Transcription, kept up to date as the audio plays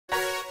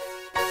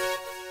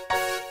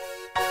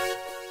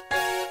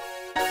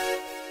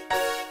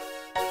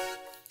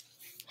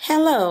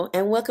Hello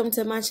and welcome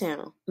to my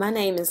channel. My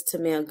name is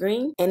Tamell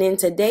Green, and in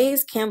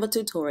today's Canva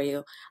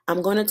tutorial,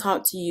 I'm going to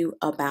talk to you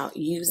about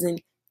using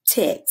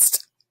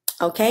text.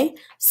 Okay,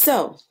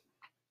 so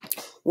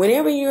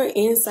whenever you're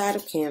inside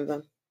of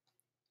Canva,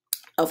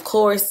 of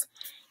course,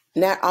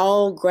 not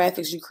all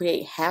graphics you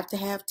create have to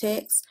have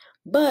text,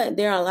 but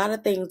there are a lot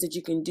of things that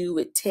you can do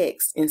with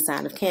text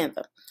inside of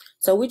Canva.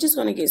 So we're just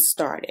going to get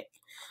started.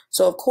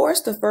 So of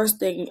course, the first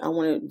thing I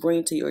want to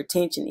bring to your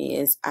attention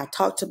is I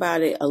talked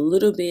about it a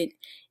little bit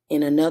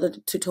in another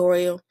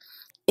tutorial.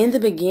 In the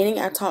beginning,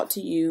 I talked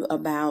to you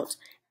about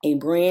a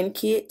brand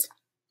kit.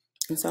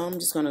 And so I'm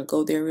just going to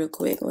go there real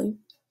quickly.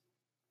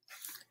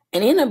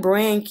 And in a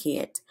brand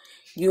kit,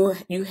 you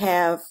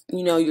have,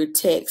 your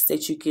text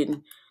that you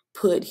can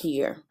put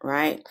here,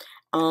 right?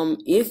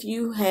 If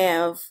you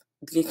have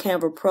the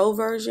Canva Pro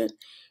version,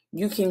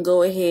 you can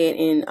go ahead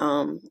and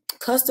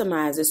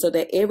customize it so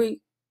that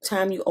every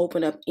time you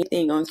open up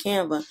anything on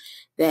Canva,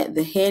 that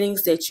the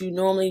headings that you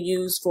normally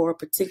use for a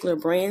particular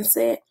brand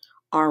set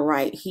are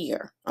right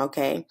here,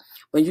 okay?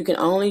 But you can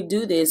only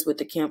do this with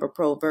the Canva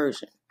Pro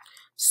version.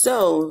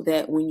 So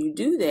that when you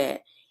do that,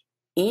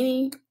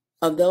 any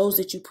of those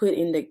that you put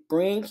in the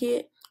brand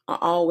kit are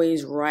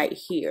always right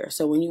here.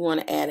 So when you want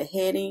to add a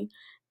heading,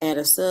 add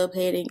a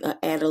subheading, or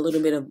add a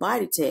little bit of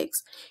body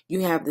text,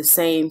 you have the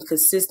same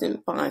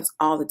consistent fonts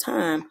all the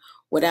time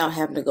without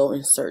having to go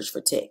and search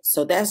for text.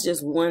 So that's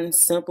just one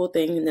simple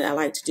thing that I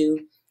like to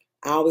do.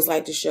 I always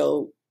like to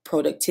show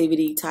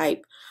productivity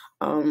type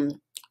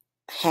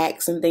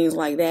hacks and things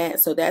like that.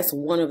 So that's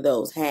one of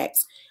those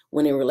hacks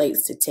when it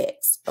relates to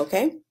text,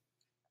 okay?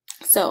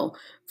 So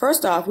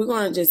first off, we're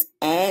going to just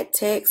add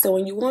text. So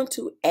when you want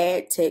to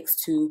add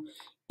text to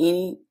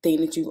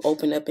anything that you've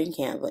opened up in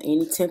Canva,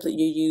 any template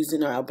you're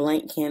using or a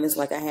blank canvas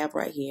like I have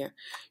right here,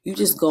 you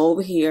just go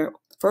over here.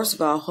 First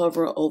of all,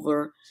 hover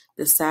over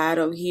the side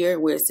over here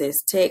where it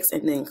says text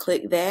and then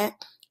click that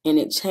and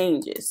it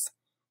changes.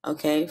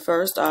 Okay,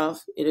 first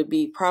off, it'll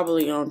be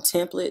probably on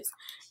templates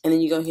and then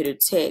you go here to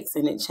text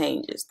and it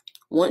changes.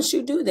 Once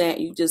you do that,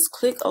 you just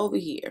click over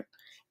here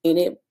and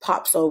it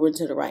pops over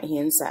to the right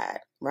hand side,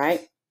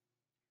 right?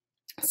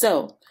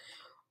 So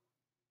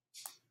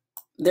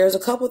there's a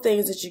couple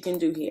things that you can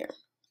do here.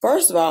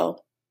 First of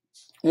all,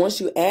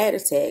 once you add a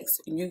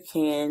text, you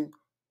can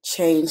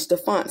change the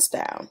font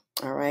style.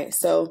 All right,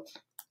 so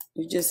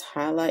you just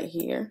highlight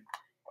here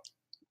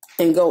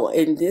and go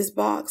in this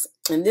box,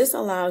 and this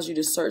allows you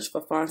to search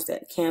for fonts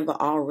that Canva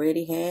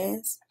already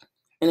has.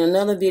 In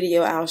another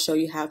video, I'll show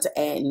you how to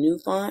add new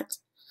fonts.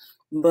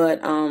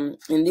 But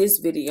in this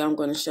video, I'm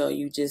going to show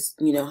you just,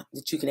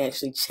 that you can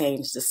actually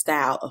change the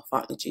style of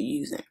font that you're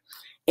using.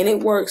 And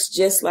it works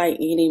just like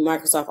any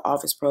Microsoft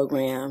Office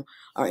program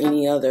or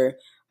any other,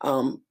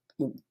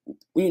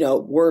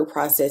 word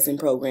processing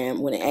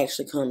program when it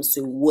actually comes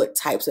to what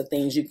types of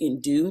things you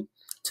can do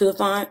to the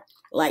font,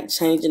 like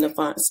changing the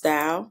font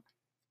style.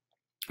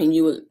 And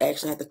you would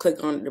actually have to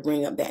click on it to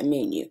bring up that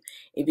menu.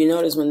 If you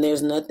notice when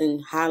there's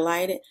nothing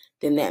highlighted,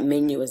 then that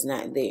menu is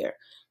not there.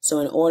 So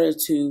in order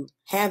to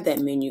have that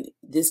menu,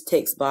 this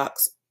text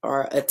box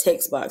or a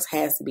text box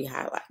has to be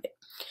highlighted.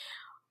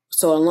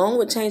 So along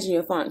with changing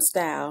your font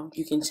style,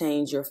 you can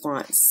change your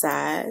font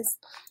size.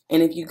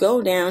 And if you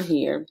go down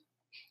here,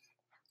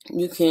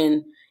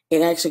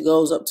 it actually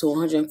goes up to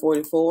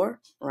 144,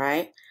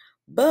 right?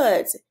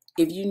 But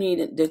if you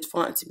need the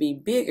font to be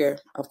bigger,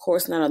 of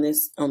course not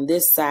on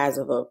this size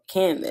of a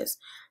canvas,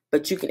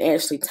 but you can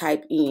actually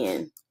type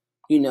in,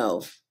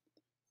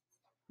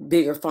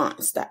 bigger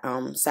font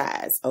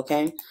size,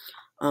 okay?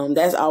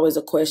 That's always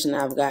a question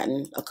I've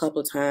gotten a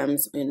couple of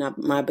times in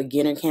my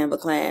beginner Canva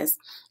class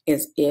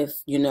is if,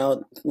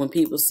 when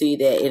people see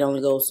that it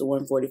only goes to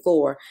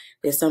 144,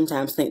 they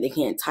sometimes think they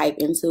can't type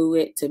into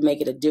it to make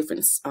it a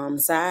different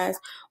size,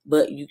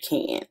 but you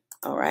can,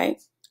 all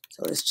right?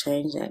 So let's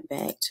change that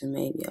back to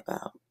maybe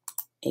about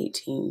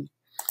 18.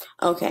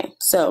 Okay,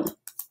 so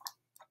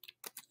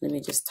let me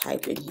just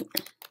type in here.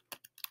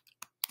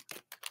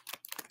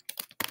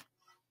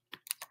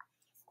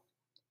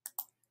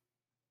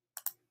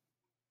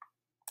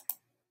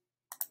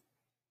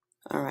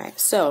 All right,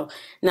 so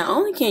not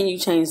only can you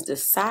change the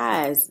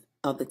size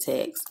of the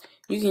text,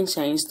 you can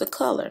change the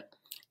color.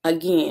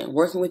 Again,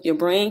 working with your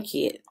brand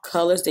kit,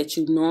 colors that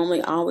you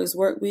normally always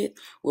work with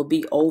will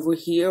be over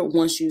here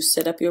once you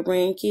set up your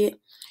brand kit.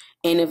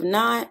 And if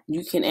not,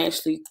 you can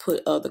actually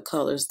put other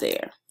colors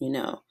there,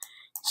 I'm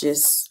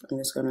just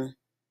gonna,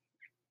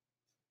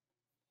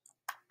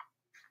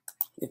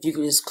 if you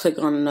can just click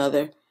on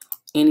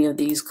any of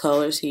these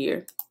colors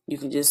here, you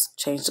can just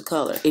change the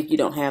color if you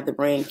don't have the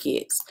brand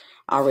kits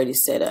already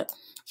set up.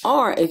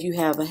 Or if you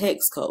have a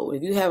hex code,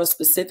 if you have a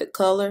specific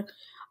color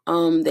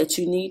that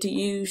you need to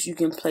use, you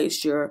can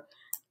place your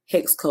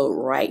hex code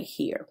right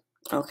here,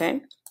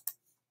 okay?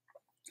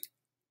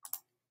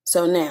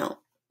 So now,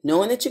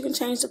 knowing that you can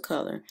change the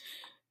color,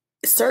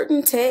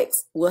 certain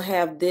text will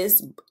have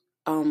this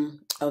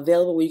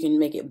available where you can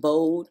make it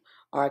bold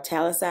or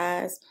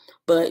italicized,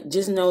 but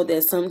just know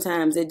that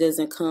sometimes it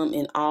doesn't come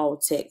in all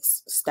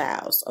text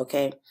styles,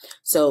 okay?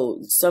 So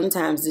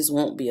sometimes this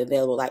won't be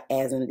available, like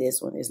as in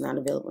this one, it's not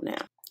available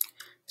now.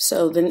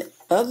 So then,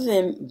 other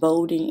than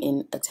bolding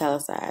and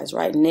italicized,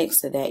 right next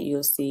to that,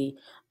 you'll see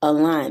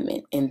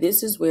alignment. And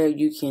this is where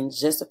you can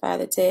justify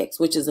the text,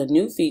 which is a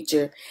new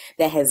feature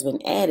that has been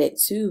added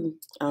to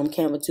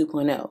Canva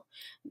 2.0.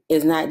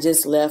 It's not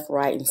just left,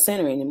 right, and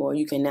center anymore.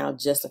 You can now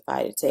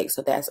justify the text.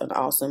 So that's an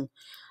awesome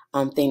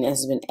thing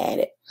that's been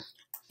added.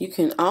 You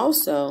can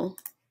also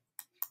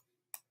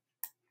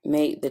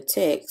make the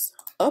text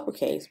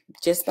uppercase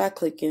just by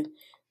clicking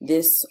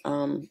this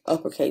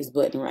uppercase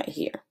button right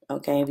here.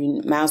 Okay, if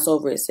you mouse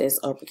over it, says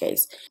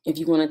uppercase. If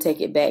you want to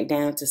take it back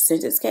down to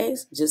sentence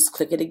case, just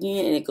click it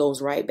again and it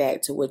goes right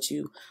back to what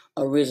you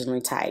originally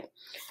typed.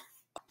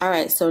 All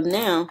right, so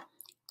now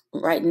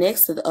right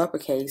next to the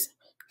uppercase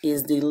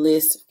is the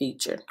list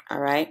feature. All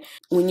right,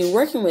 when you're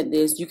working with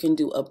this, you can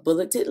do a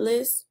bulleted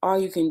list or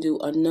you can do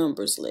a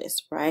numbers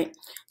list, right?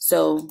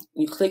 So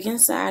you click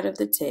inside of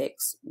the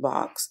text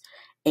box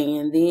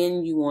and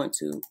then you want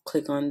to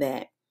click on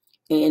that.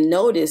 And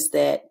notice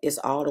that it's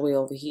all the way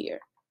over here,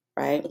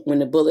 right? When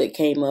the bullet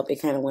came up,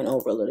 it kind of went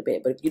over a little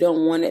bit. But if you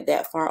don't want it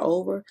that far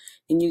over,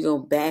 then you go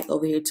back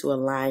over here to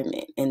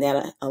alignment. And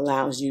that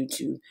allows you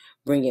to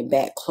bring it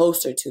back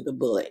closer to the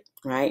bullet,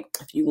 right?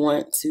 If you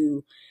want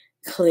to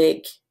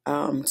click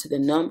to the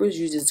numbers,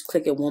 you just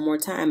click it one more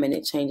time and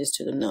it changes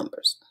to the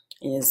numbers.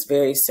 And it's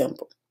very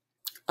simple.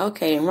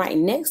 Okay, and right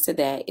next to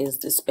that is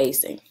the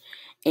spacing.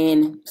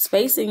 And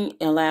spacing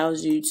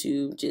allows you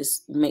to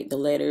just make the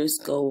letters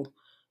go,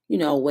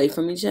 away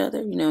from each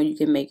other. You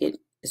can make it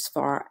as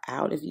far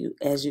out as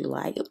you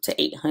like, up to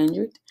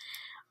 800.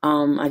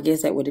 I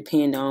guess that would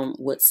depend on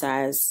what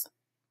size,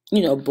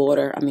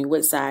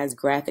 what size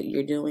graphic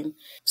you're doing.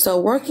 So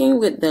working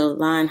with the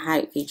line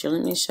height feature,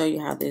 let me show you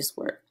how this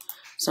works.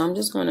 So I'm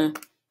just going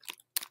to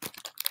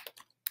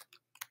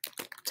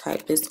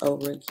type this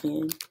over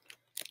again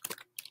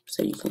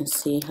so you can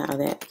see how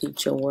that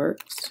feature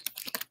works.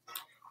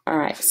 All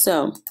right,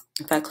 so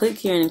if I click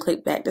here and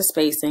click back to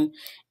spacing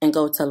and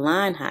go to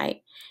line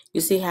height,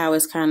 you see how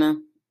it's kind of,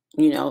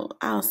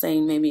 I'll say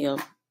maybe a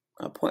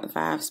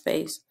 0.5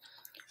 space.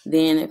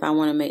 Then if I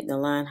want to make the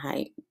line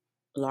height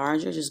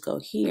larger, just go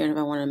here. And if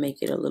I want to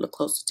make it a little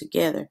closer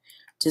together,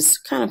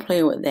 just kind of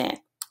play with that.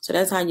 So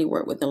that's how you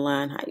work with the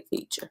line height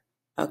feature.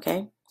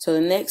 Okay, so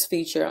the next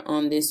feature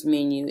on this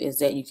menu is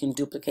that you can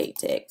duplicate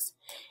text.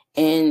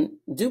 And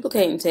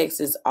duplicating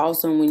text is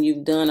awesome when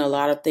you've done a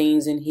lot of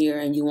things in here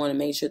and you want to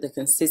make sure the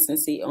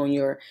consistency on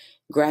your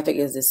graphic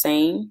is the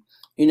same,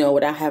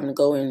 without having to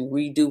go and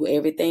redo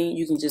everything.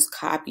 You can just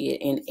copy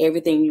it, and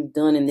everything you've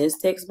done in this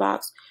text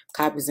box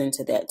copies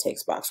into that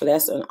text box. So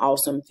that's an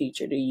awesome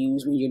feature to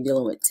use when you're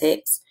dealing with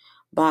text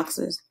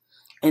boxes.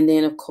 And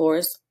then, of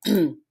course,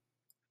 you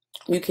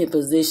can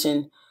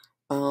position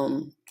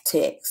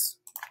text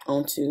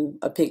onto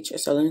a picture.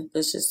 So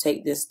let's just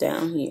take this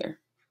down here.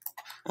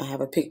 I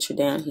have a picture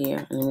down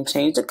here. I'm going to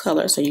change the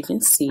color so you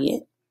can see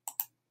it.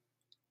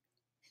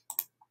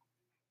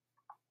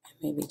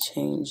 Maybe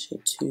change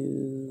it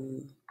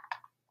to...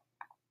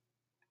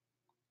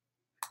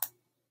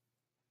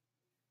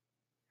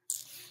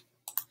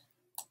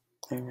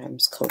 All right, I'm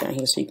just go down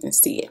here so you can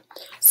see it.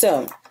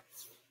 So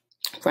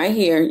right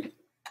here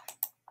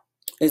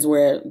is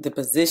where the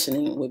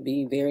positioning would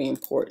be very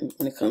important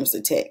when it comes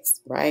to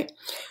text, right?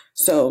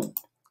 So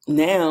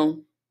now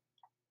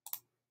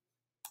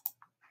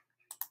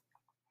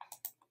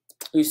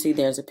you see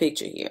there's a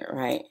picture here,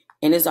 right?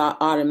 And it's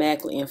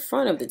automatically in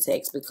front of the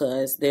text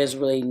because there's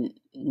really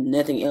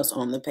nothing else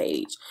on the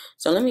page.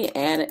 So let me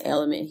add an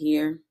element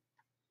here.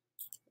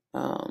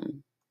 I'll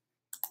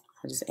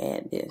just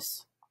add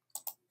this.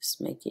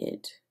 Just make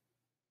it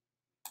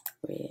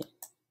red.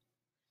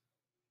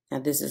 Now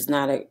this is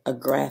not a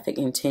graphic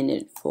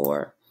intended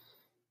for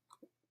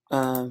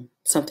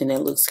something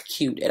that looks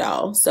cute at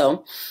all.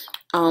 So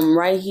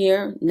right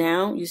here,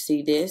 now you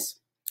see this.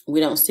 We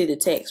don't see the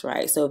text,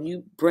 right? So if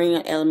you bring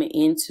an element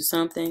into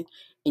something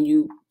and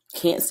you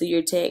can't see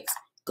your text,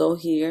 go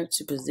here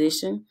to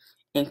position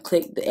and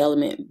click the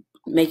element,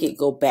 make it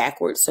go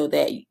backwards so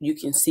that you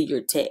can see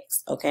your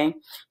text, okay?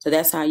 So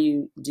that's how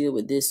you deal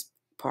with this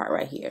part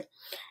right here.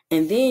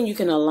 And then you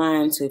can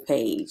align to a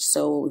page.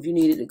 So if you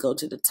needed to go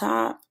to the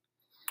top,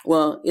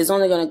 well, it's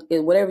only going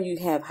to, whatever you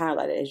have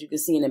highlighted. As you can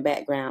see in the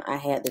background, I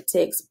had the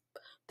text,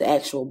 the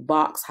actual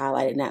box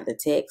highlighted, not the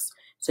text.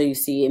 So you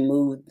see it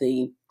moved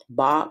the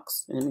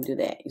box. Let me do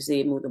that. You see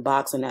it move the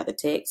box and not the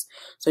text.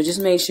 So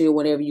just make sure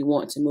whatever you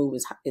want to move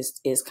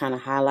is kind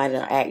of highlighted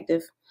or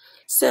active.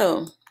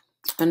 So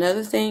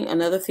another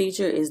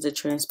feature is the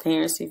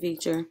transparency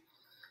feature.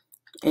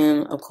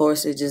 And of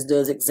course, it just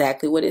does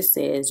exactly what it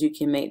says. You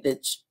can make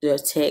the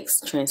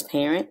text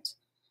transparent.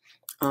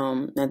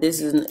 Now this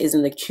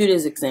isn't the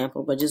cutest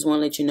example, but just want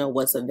to let you know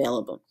what's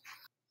available.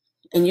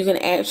 And you can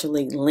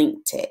actually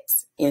link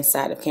text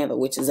inside of Canva,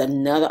 which is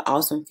another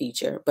awesome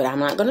feature. But I'm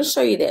not going to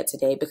show you that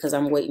today because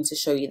I'm waiting to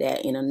show you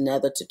that in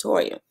another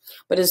tutorial.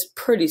 But it's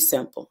pretty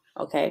simple,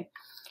 okay?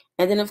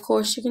 And then, of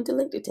course, you can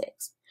delete the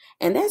text.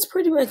 And that's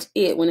pretty much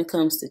it when it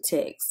comes to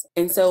text.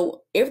 And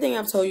so everything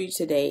I've told you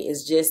today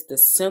is just the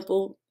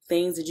simple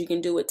things that you can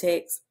do with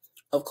text.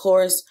 Of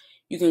course,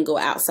 you can go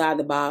outside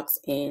the box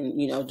and,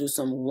 do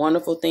some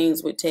wonderful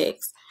things with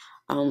text,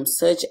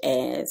 such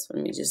as,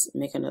 let me just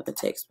make another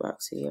text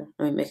box here.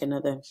 Let me make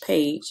another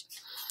page.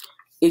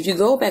 If you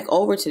go back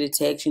over to the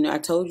text, I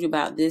told you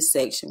about this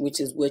section, which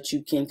is what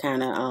you can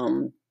kind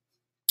of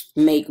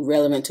make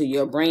relevant to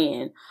your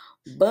brand.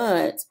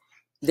 But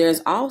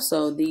there's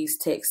also these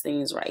text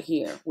things right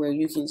here where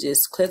you can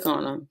just click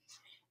on them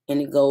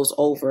and it goes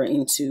over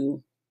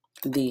into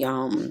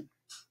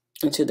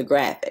the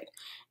graphic.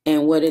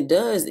 And what it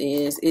does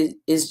is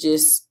it's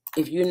just,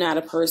 if you're not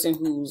a person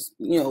who's,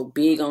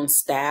 big on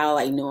style,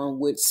 like knowing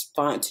which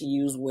font to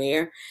use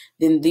where,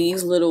 then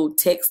these little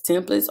text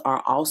templates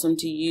are awesome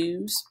to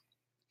use.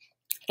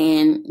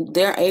 And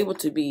they're able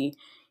to be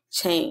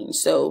changed.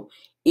 So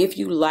if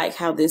you like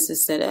how this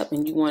is set up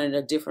and you wanted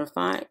a different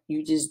font,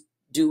 you just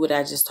do what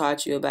I just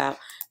taught you about,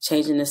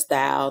 changing the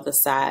style, the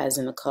size,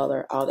 and the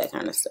color, all that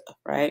kind of stuff,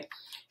 right?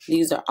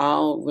 These are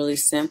all really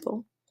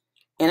simple.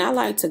 And I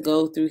like to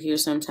go through here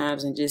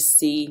sometimes and just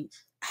see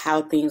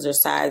how things are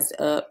sized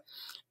up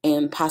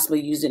and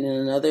possibly use it in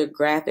another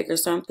graphic or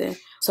something.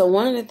 So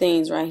one of the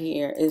things right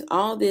here is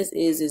all this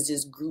is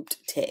just grouped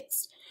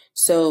text.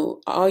 So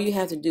all you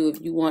have to do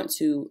if you want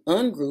to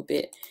ungroup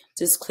it,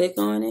 just click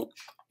on it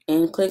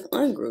and click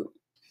ungroup.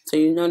 So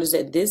you notice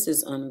that this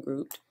is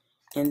ungrouped,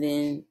 and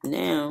then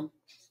now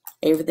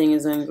everything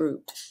is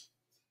ungrouped.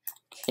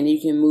 And you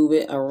can move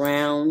it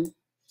around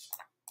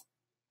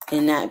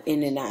and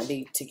it not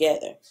be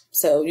together.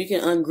 So you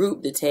can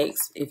ungroup the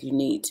text if you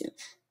need to.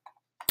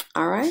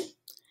 All right.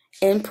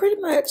 And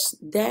pretty much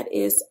that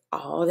is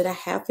all that I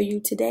have for you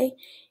today.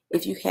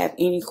 If you have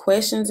any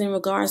questions in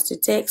regards to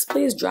text,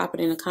 please drop it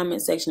in the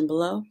comment section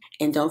below.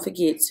 And don't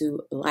forget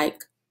to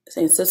like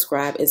and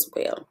subscribe as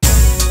well.